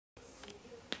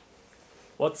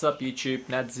What's up YouTube,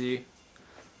 Nadzi.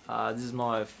 This is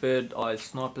my third eye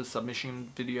sniper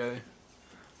submission video.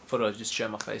 Thought I'd just show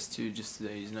my face too, just so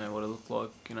you know what I look like,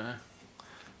 you know.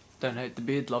 Don't hate the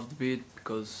beard, love the beard,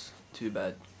 because too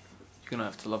bad. You're gonna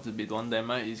have to love the beard one day,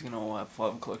 mate. He's gonna all have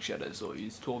 5 o'clock shadows or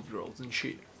he's 12-year-olds and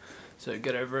shit. So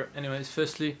get over it. Anyways,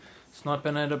 firstly, Sniper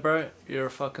Nader, bro, you're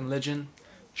a fucking legend,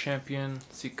 champion,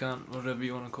 sick cunt, whatever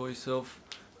you wanna call yourself.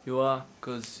 You are,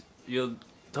 because you're the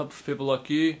type of people like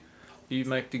you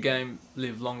make the game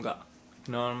live longer.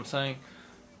 You know what I'm saying?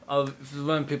 I've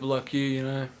learned people like you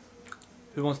know,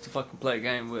 who wants to fucking play a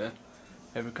game where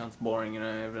every cunt's boring, you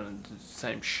know, everyone does the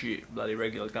same shit, bloody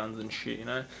regular guns and shit, you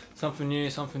know? Something new,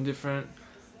 something different,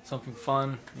 something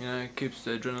fun, you know, keeps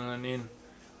the adrenaline in,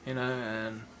 you know,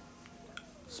 and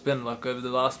spent like over the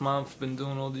last month, been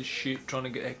doing all this shit, trying to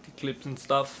get hectic clips and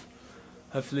stuff.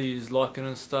 Hopefully he's liking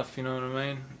and stuff, you know what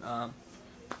I mean?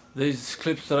 These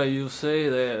clips that you'll see,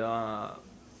 they're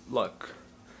like,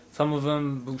 some of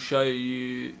them will show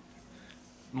you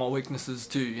my weaknesses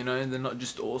too, you know, they're not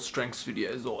just all strengths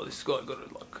videos. Oh, this guy got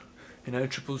it, like, you know,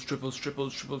 triples,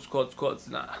 quads,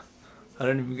 nah. I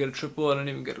don't even get a triple, I don't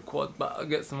even get a quad, but I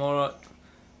get some alright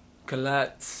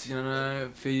collats, you know,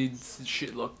 feeds,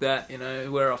 shit like that, you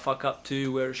know, where I fuck up to,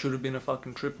 where it should have been a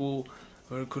fucking triple,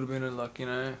 where it could have been a, like, you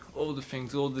know, all the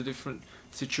things, all the different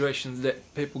situations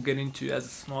that people get into as a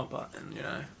sniper. And you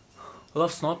know, I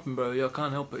love sniping, bro. Yeah, I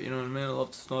can't help it, you know what I mean? I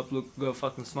love to snipe. Look, got a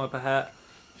fucking sniper hat.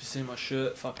 If you see my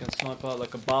shirt, fucking sniper,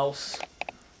 like a boss,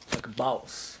 you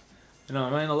know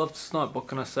what I mean? I love to snipe, what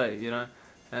can I say, you know?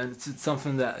 And it's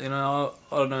something that, you know,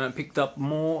 I don't know, I picked up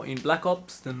more in Black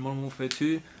Ops than Modern Warfare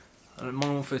 2. And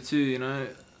Modern Warfare 2, you know,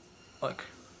 like,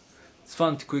 it's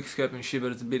fun to quickscope and shit,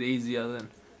 but it's a bit easier than,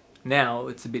 now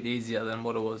it's a bit easier than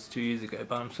what it was 2 years ago.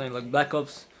 But I'm saying, like, Black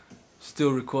Ops still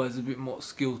requires a bit more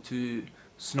skill to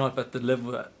snipe at the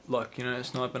level at, like, you know,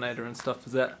 Sniper Nader and stuff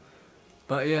as that.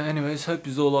 But yeah, anyways, hope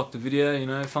you all liked the video, you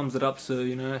know, thumbs it up so,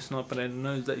 you know, Sniper Nader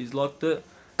knows that he's liked it.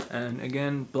 And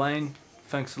again, Blane,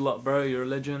 thanks a lot, bro, you're a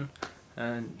legend.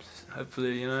 And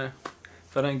hopefully, you know,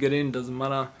 if I don't get in, doesn't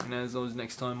matter, you know, there's always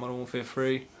next time, Modern Warfare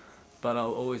 3. But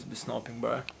I'll always be sniping,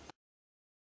 bro.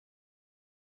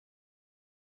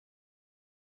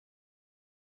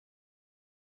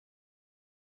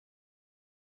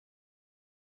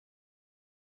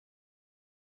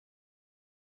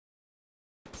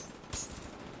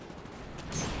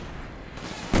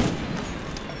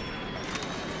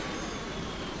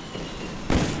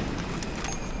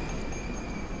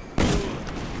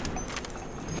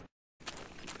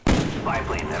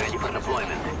 Plane ready for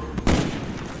deployment.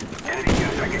 Enemy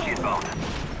care package inbound.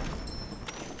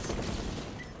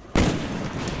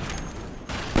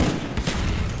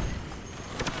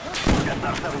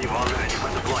 SR-71 ready for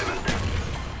deployment.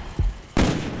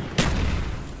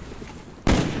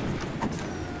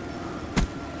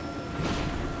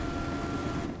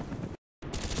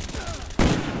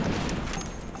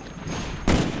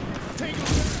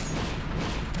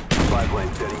 Spy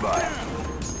plane standing by.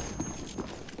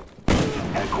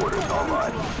 Headquarters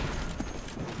online.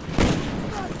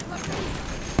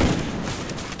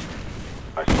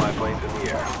 Our spy planes in the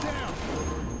air.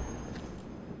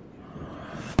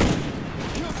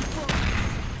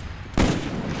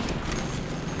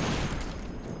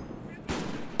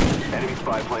 Enemy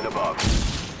spy plane above.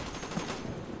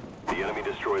 The enemy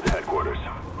destroyed the headquarters.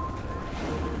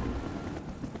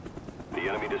 The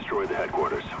enemy destroyed the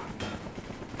headquarters.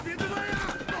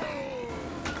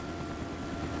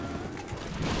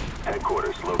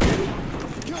 Headquarters located.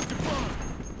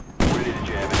 Ready to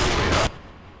jam enemy radar.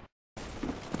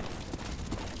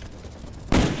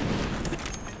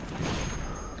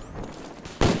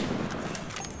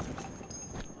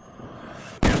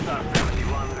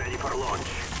 SR-71 ready for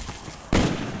launch.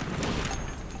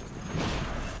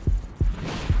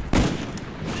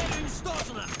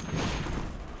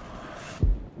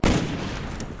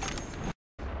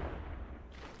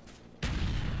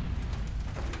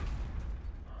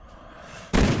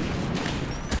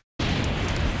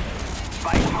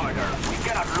 Fight harder. We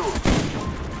cannot lose.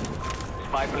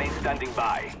 Spy plane standing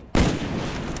by.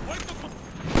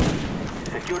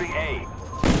 Securing A.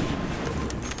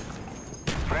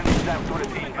 Friendly SAM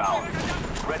turret inbound.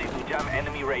 Ready to jam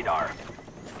enemy radar.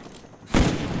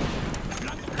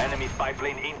 Enemy spy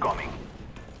plane incoming.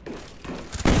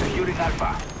 Securing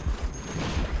Alpha.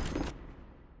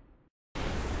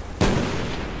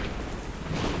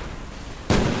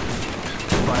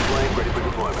 Spy plane ready for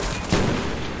deployment.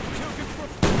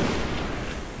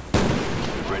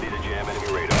 Ready to jam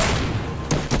enemy radar.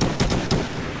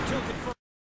 Kill confirmed.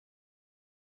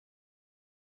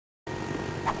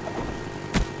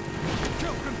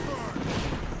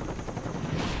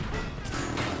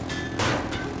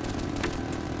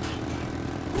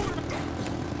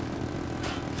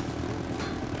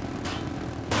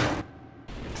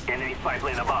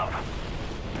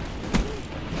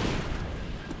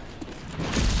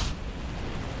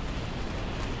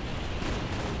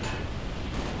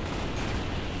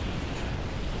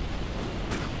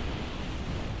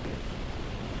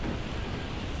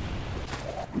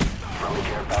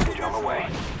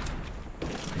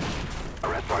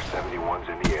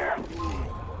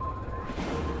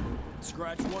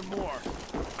 Scratch one more.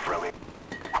 Friendly.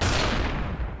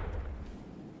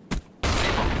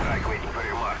 Strike waiting for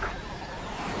your mark.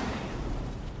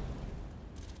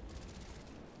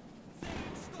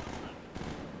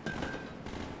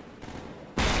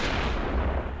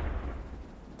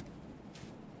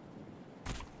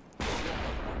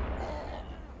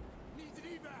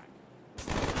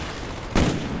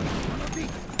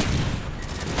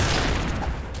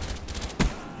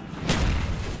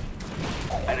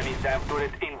 Enemy SAM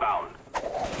turret inbound.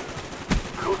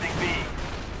 Losing B.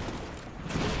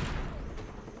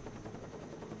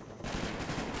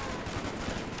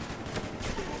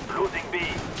 Losing B.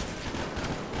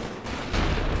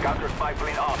 Counter spy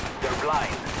plane up. They're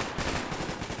blind.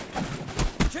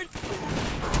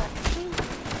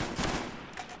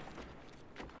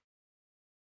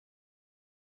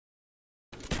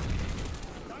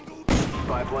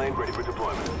 Spy plane ready for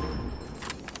deployment.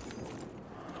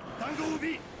 Tango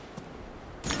B.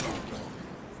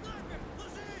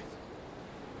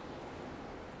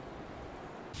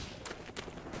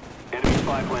 Enemy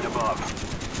spy plane above.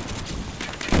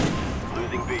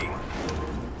 Losing B.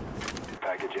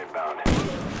 Package inbound.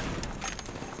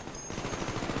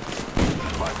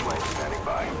 Spy plane standing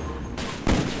by.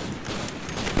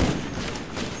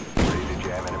 Ready to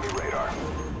jam enemy radar.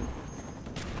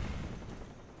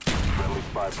 Friendly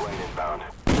spy plane inbound.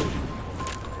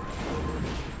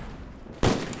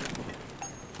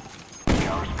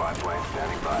 Counter spy plane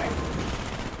standing by.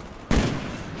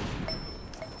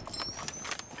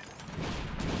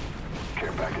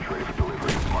 Care package ready for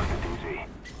delivery. Mark the DZ.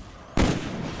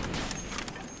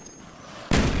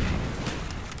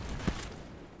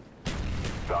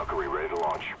 Valkyrie ready to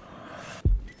launch.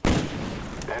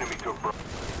 The enemy took bro.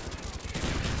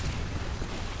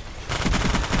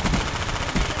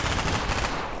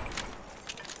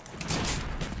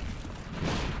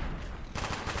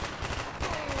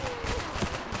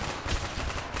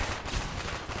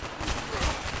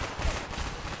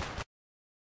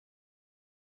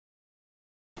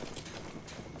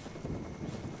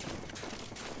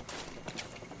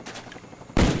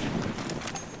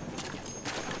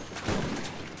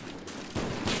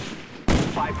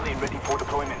 Spy plane ready for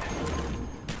deployment.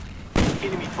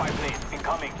 Enemy spy plane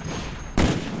incoming.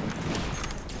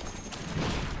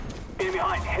 Enemy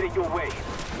behind, heading your way.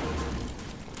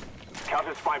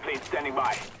 Counter spy plane standing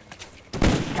by.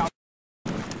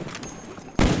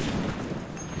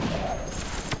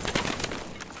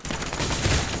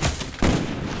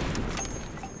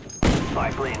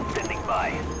 Spy plane standing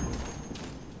by.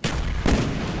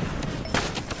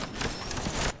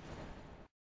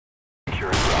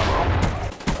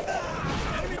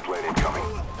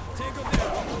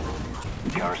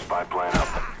 Counter spy plane up.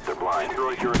 They're blind.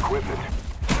 Destroy your equipment.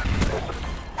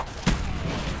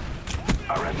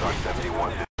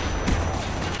 RSR-71.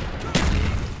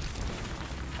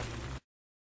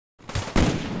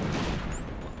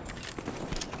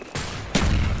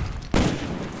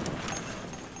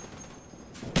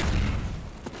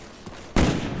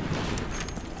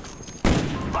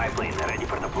 Spy plane ready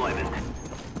for deployment.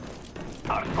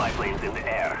 Our spy plane's in the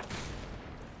air.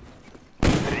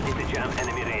 Ready to jam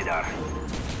enemy radar.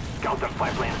 Counter spy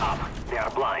plane up. They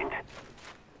are blind.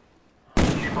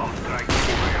 Bomb strike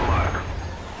ready for your mark.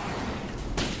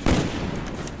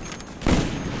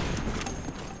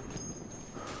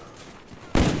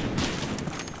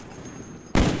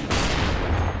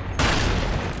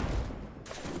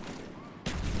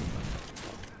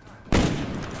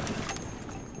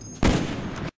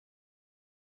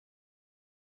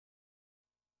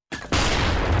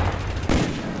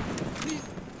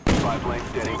 Spy plane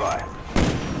standing by.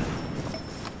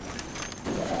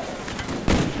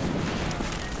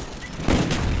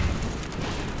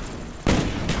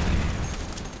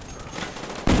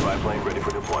 Spy plane ready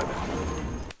for deployment.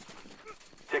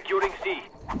 Securing C.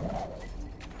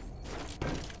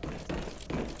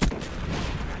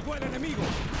 Igual enemigo.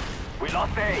 We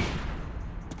lost A.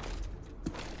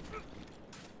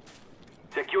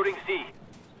 Securing C.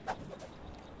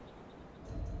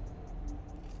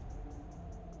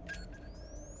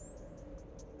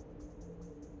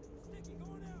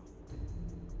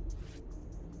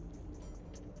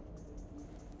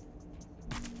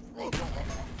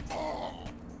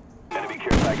 Enemy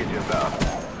care package inbound.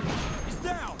 He's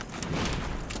down.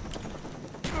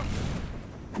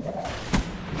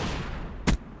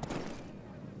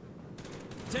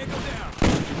 Take him down.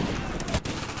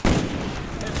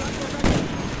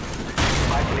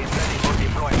 Spy plane ready for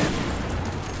deployment.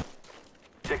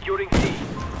 Securing C.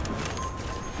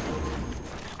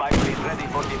 Spy plane ready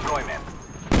for deployment.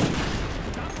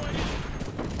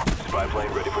 Spy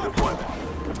plane ready for deployment.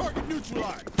 Target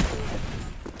neutralized.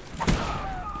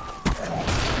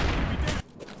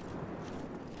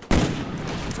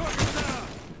 Target down.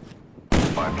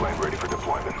 Spy plane ready for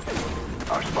deployment.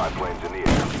 Our spy plane's in the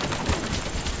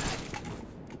air.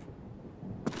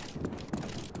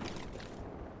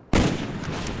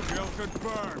 Kill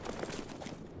confirmed.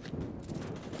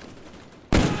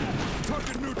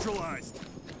 Target neutralized.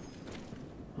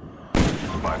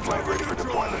 Spy plane ready for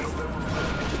deployment.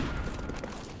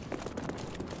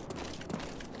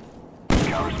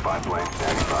 Counter spy plane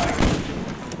standing by.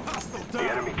 Hostile The down.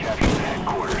 enemy captured the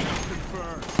headquarters.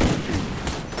 Confirmed.